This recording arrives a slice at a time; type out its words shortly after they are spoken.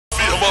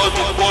firma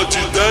do pote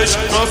 10,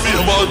 na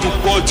firma do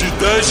pote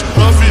 10,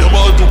 na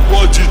firma do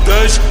pote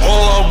 10,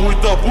 rola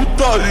muita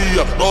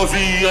putaria.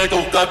 Novinha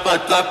então capa,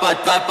 capa,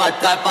 capa,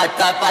 capa,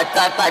 capa,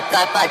 capa,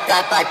 capa,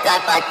 capa,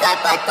 capa,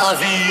 capa,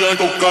 novinha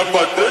então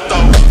capa treta.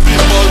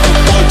 Firma do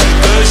pote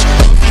 10,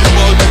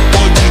 firma do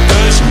pote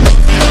 10,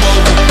 firma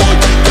do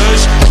pote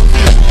 10, firma do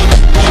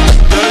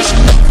pote 10,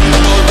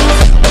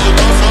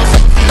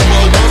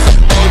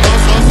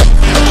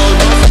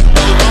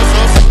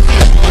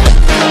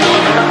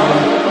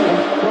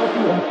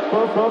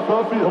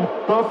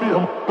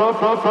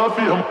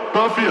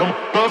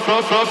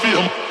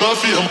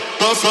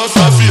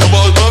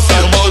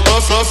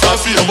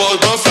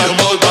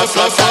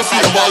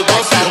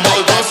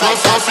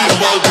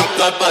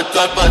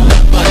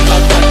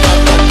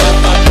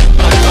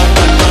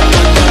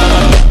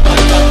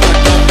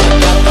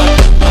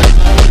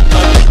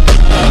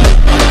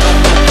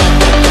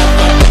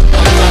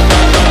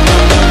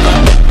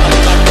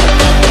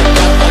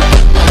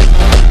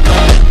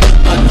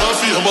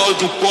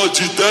 do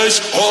pote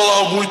 10,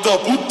 rola muita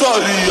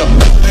putaria.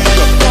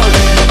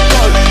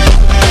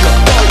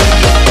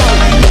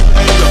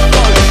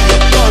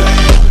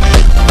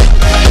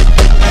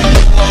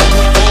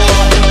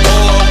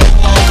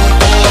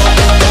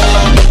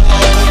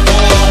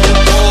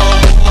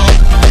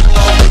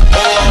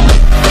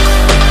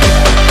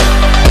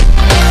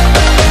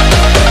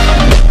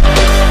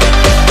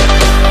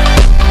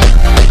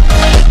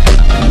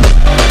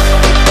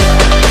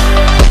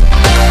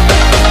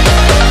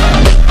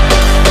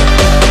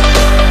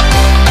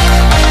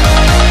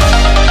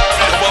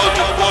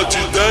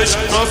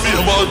 Na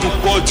firma do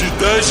pote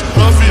 10,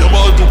 na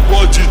firma do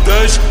pote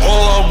 10,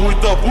 rola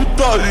muita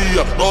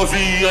putaria.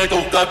 Novinha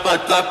então capa,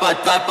 capa,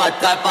 capa,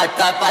 capa,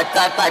 capa,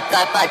 capa,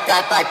 capa,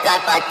 capa,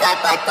 capa,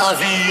 capa,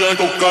 novinha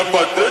então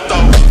capa treta.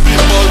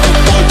 Firma do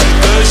pote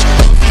 10,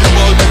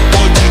 firma do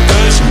pote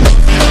 10,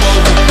 firma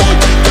do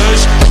pote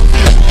 10, firma do pote 10,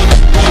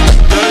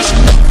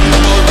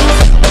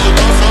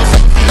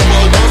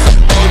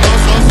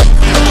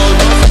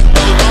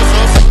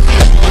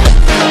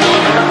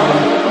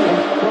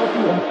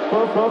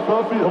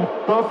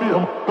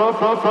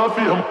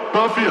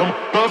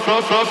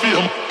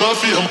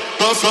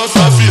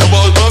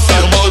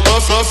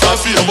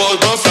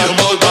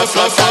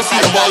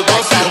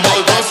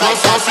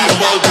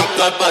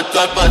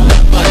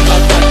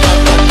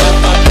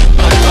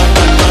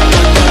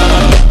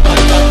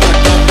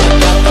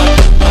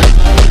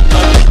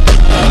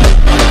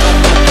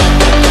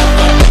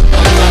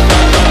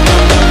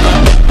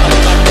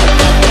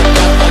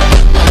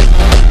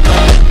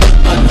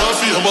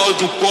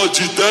 do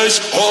pote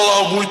 10,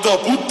 rola muita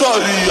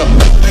putaria.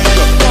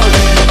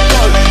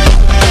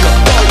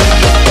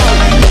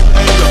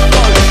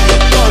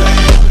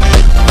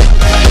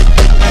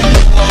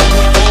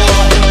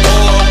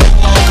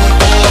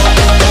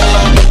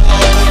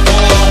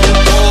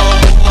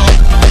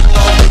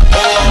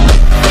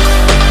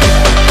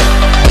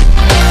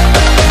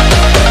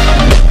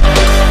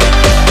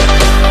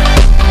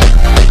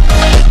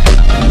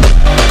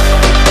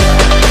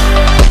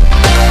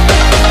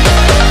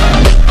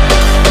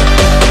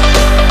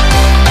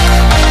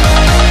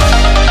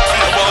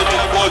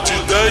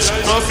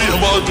 Na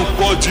firma do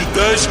pote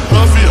 10,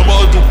 na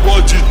firma do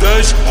pote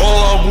 10,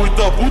 rola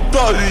muita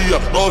putaria.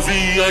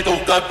 Novinha então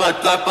capa,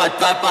 capa,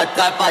 capa,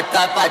 capa,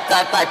 capa,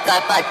 capa,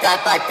 capa,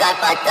 capa,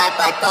 capa,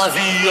 capa,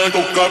 novinha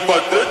então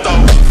capa treta.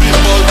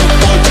 Firma do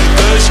pote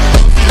 10,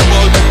 firma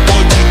do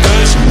pote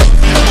 10,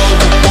 firma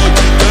do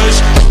pote 10,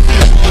 firma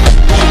do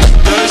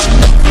pote 10,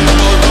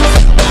 firma do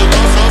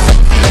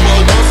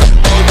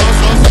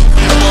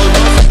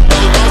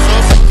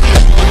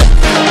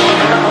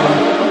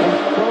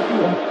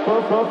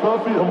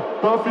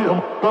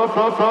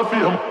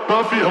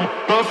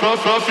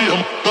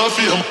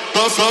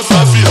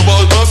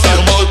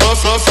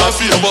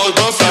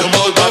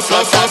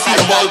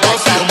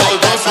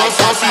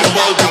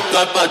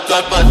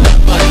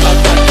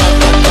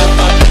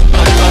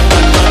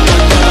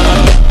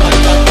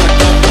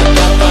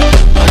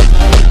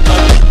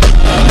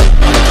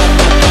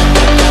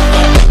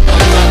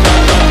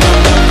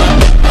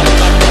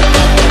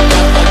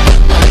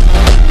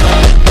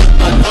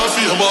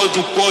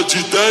do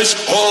pote 10,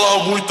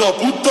 rola muita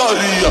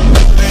putaria.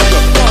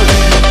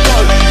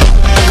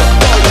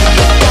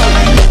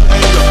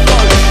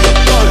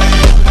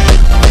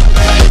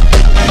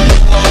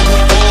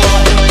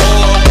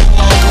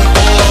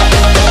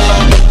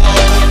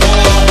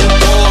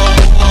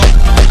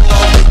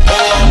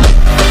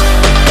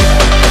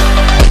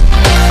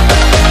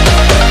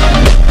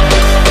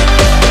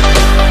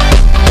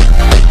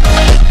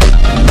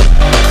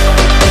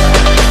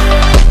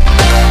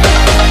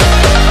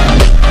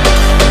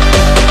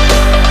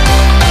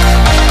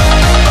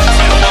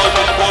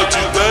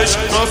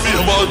 Na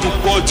firma do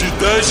pote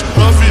 10,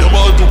 na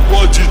firma do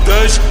pote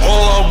 10,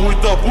 rola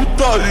muita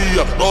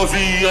putaria.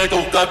 Novinha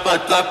então capa,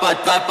 capa,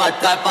 capa,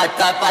 capa,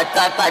 capa,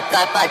 capa,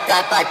 capa,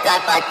 capa,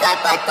 capa,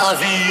 capa,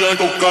 novinha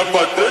então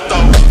capa treta.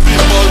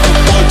 Firma do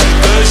pote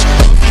 10,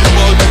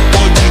 firma do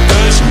pote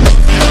 10,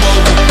 firma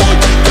do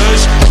pote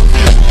 10, firma do pote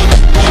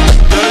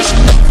 10.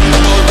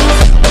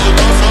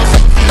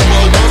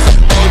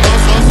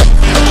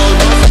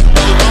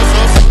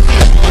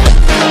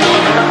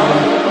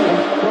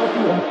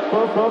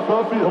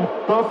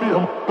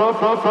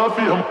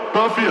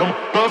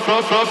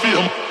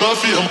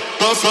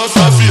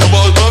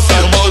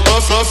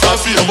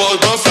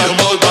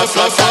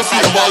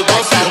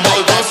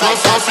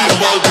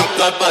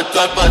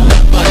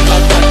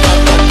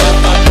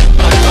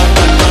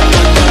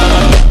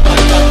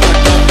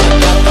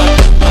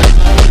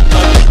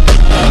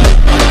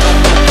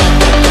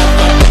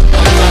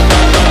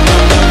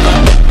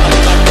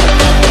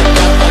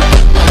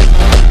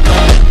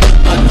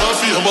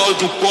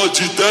 Do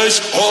pode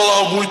 10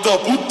 rola muita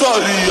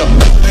putaria.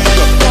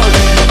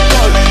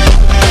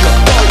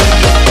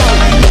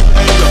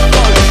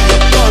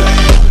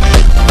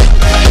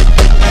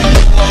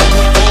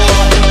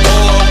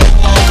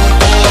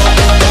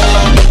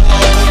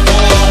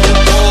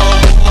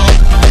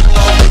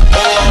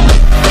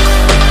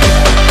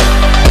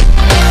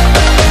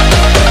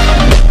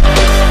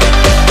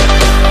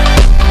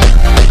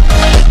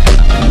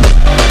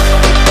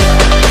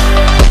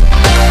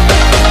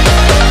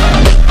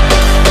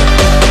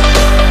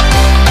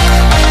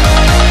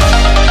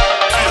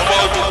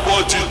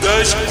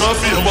 Na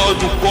firma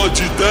do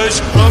pode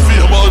 10, na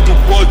firma do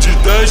pode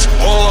 10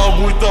 rola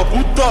muita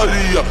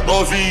putaria.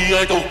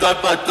 Novinha então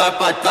tapa,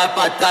 tapa,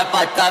 tapa,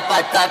 tapa,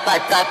 tapa, tapa,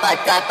 tapa,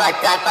 tapa,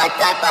 tapa,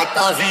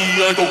 tapa,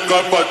 novinha então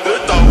tapa,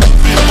 teta.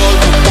 Firma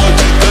do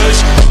pode 10,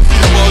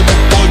 firma do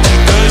pode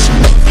 10,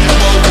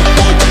 firma do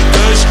pode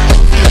 10,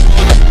 firma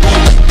do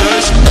pode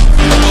 10,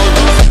 firma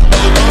do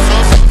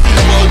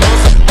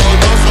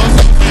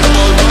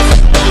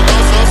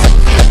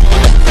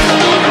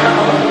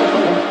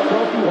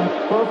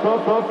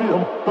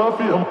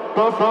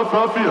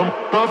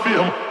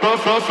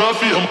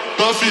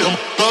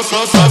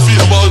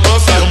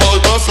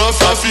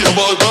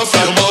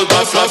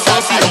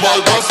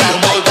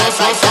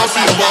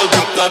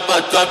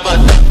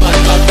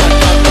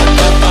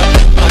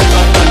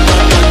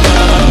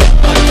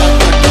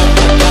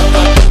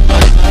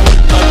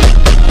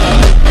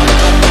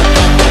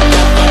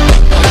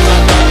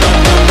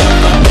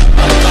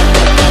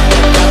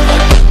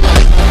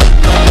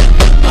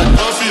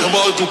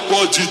do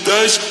pode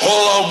 10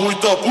 rola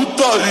muita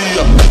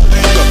putaria.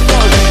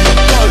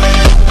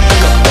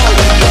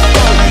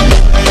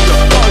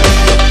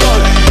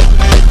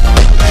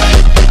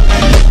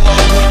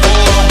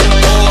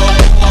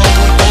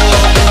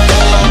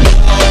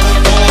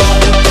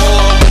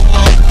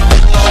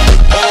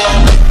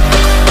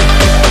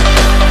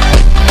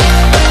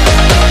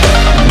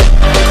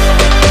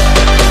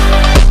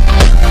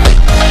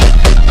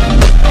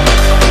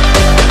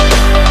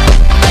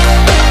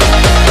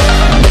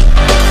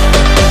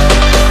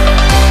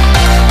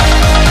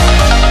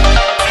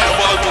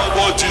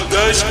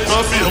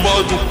 Na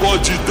firma do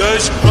pode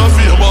 10, na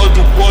firma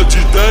do pode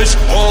 10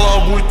 rola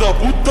muita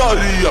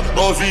putaria.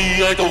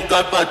 Novinha então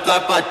tapa,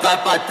 tapa,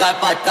 tapa,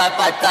 tapa,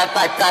 tapa,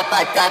 tapa,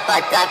 tapa,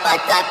 tapa, tapa,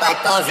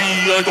 tapa,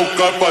 novinha então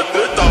tapa,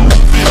 teta.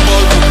 Firma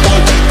do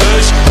pode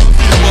 10,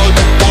 firma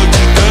do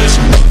pode 10,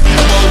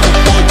 firma do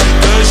pode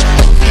 10,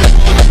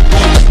 firma do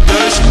pode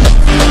 10,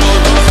 firma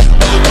do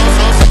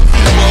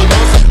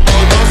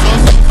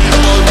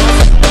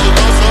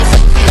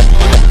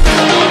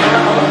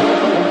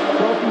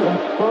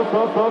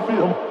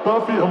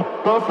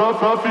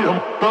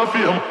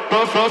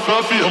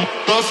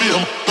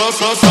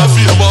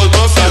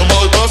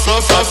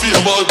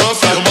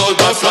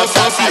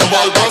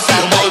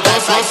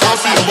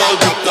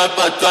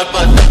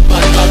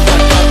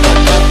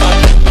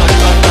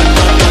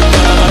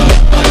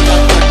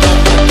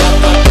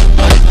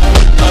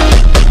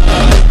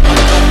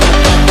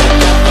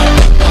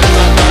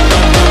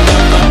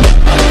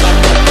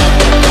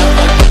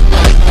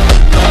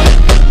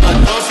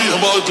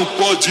do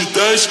pode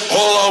 10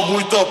 rola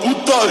muita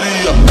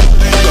putaria.